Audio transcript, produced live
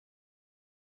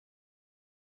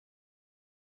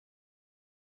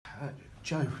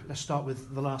Joe, let's start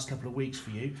with the last couple of weeks for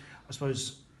you. I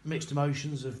suppose mixed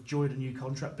emotions of joy at a new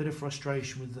contract, bit of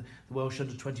frustration with the Welsh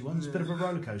under-21s, a bit of a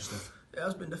rollercoaster. It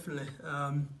has been, definitely.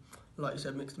 Like you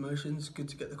said, mixed emotions. Good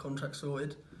to get the contract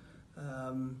sorted.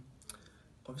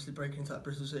 Obviously, breaking into that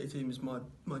Bristol City team is my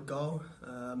goal.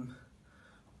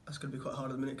 That's going to be quite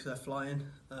hard at the minute because they're flying.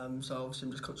 So obviously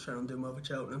I'm just concentrating on doing well for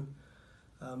Cheltenham.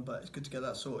 But it's good to get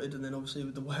that sorted. And then obviously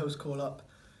with the Wales call-up,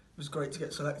 it was great to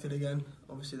get selected again.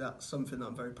 Obviously that's something that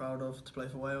I'm very proud of, to play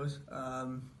for Wales.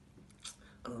 And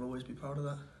I'll always be proud of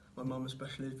that. My mum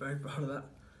especially is very proud of that.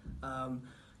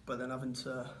 But then having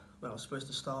to, I was supposed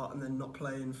to start and then not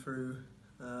playing through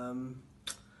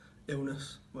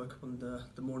illness. Woke up on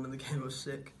the morning of the game, I was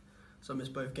sick. So I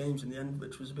missed both games in the end,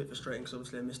 which was a bit frustrating because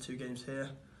obviously I missed 2 games here,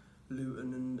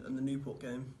 Luton and the Newport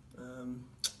game.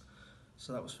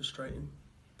 So that was frustrating.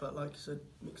 But like you said,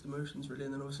 mixed emotions really,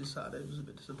 and then obviously Saturday was a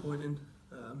bit disappointing.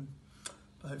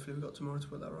 But hopefully we've got tomorrow to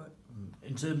put that right.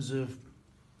 In terms of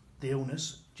the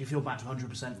illness, do you feel back to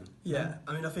 100%? Yeah,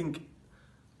 I mean, I think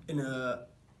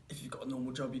if you've got a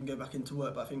normal job, you can go back into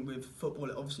work. But I think with football,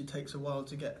 it obviously takes a while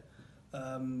to get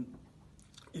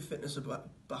your fitness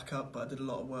back up. But I did a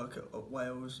lot of work at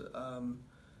Wales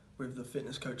with the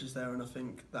fitness coaches there, and I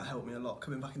think that helped me a lot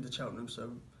coming back into Cheltenham.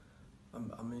 So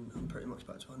I'm pretty much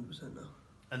back to 100% now.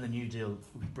 And the new deal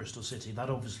with Bristol City, that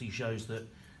obviously shows that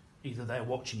either they're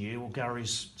watching you or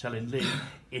Gary's telling Lee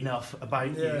enough about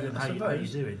you and how you're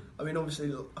doing. I mean,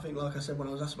 obviously, I think, like I said, when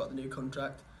I was asked about the new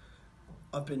contract,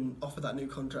 I've been offered that new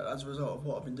contract as a result of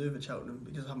what I've been doing for Cheltenham,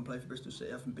 because I haven't played for Bristol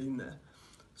City, I haven't been there.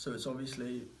 So it's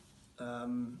obviously,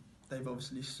 they've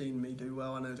obviously seen me do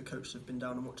well. I know the coaches have been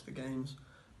down and watched the games,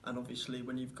 and obviously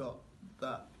when you've got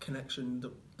that connection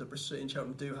that Bristol City and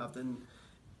Cheltenham do have, then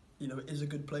it is a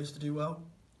good place to do well.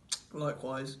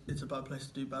 Likewise, it's a bad place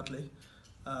to do badly,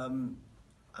 and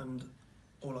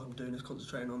all I'm doing is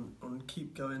concentrating on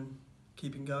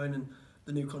keeping going, and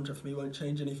the new contract for me won't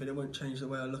change anything. It won't change the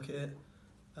way I look at it,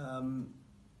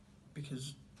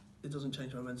 because it doesn't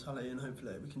change my mentality, and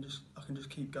hopefully I can just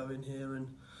keep going here, and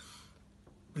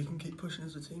we can keep pushing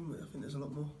as a team. I think there's a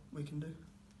lot more we can do.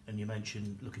 And you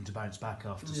mentioned looking to bounce back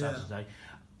after Saturday.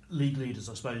 League leaders,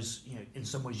 I suppose, in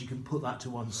some ways you can put that to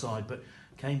one side, but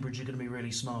Cambridge are going to be really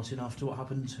smart enough to what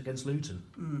happened against Luton.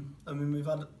 I mean,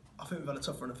 I think we've had a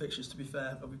tough run of fixtures, to be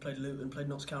fair. We played Luton, played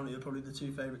Notts County, are probably the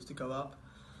 2 favourites to go up.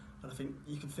 And I think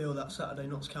you could feel that Saturday,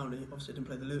 Notts County, obviously didn't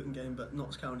play the Luton game, but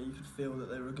Notts County, you could feel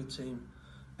that they were a good team.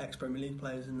 Ex-Premier League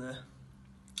players in there,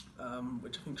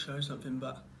 which I think shows something.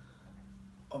 But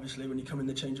obviously when you come in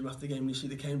the change room after the game and you see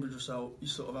the Cambridge result, you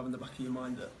sort of have in the back of your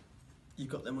mind that you've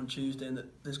got them on Tuesday and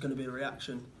that there's going to be a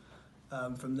reaction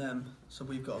from them. So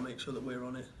we've got to make sure that we're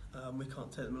on it. We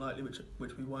can't take them lightly,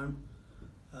 which we won't.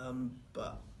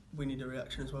 But we need a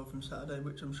reaction as well from Saturday,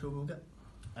 which I'm sure we'll get.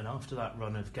 And after that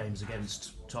run of games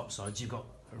against top sides, you've got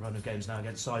a run of games now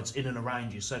against sides in and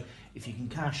around you. So if you can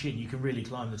cash in, you can really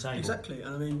climb the table. Exactly.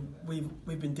 And I mean,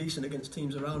 we've been decent against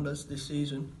teams around us this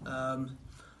season.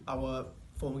 Our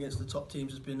form against the top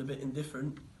teams has been a bit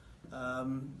indifferent,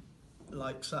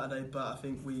 like Saturday. But I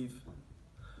think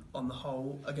on the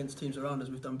whole, against teams around us,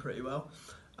 we've done pretty well.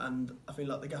 And I think,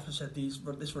 like the gaffer said, this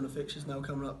run of fixtures now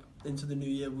coming up into the new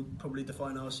year will probably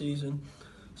define our season.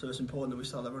 So it's important that we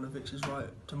start that run of fixtures right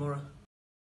tomorrow.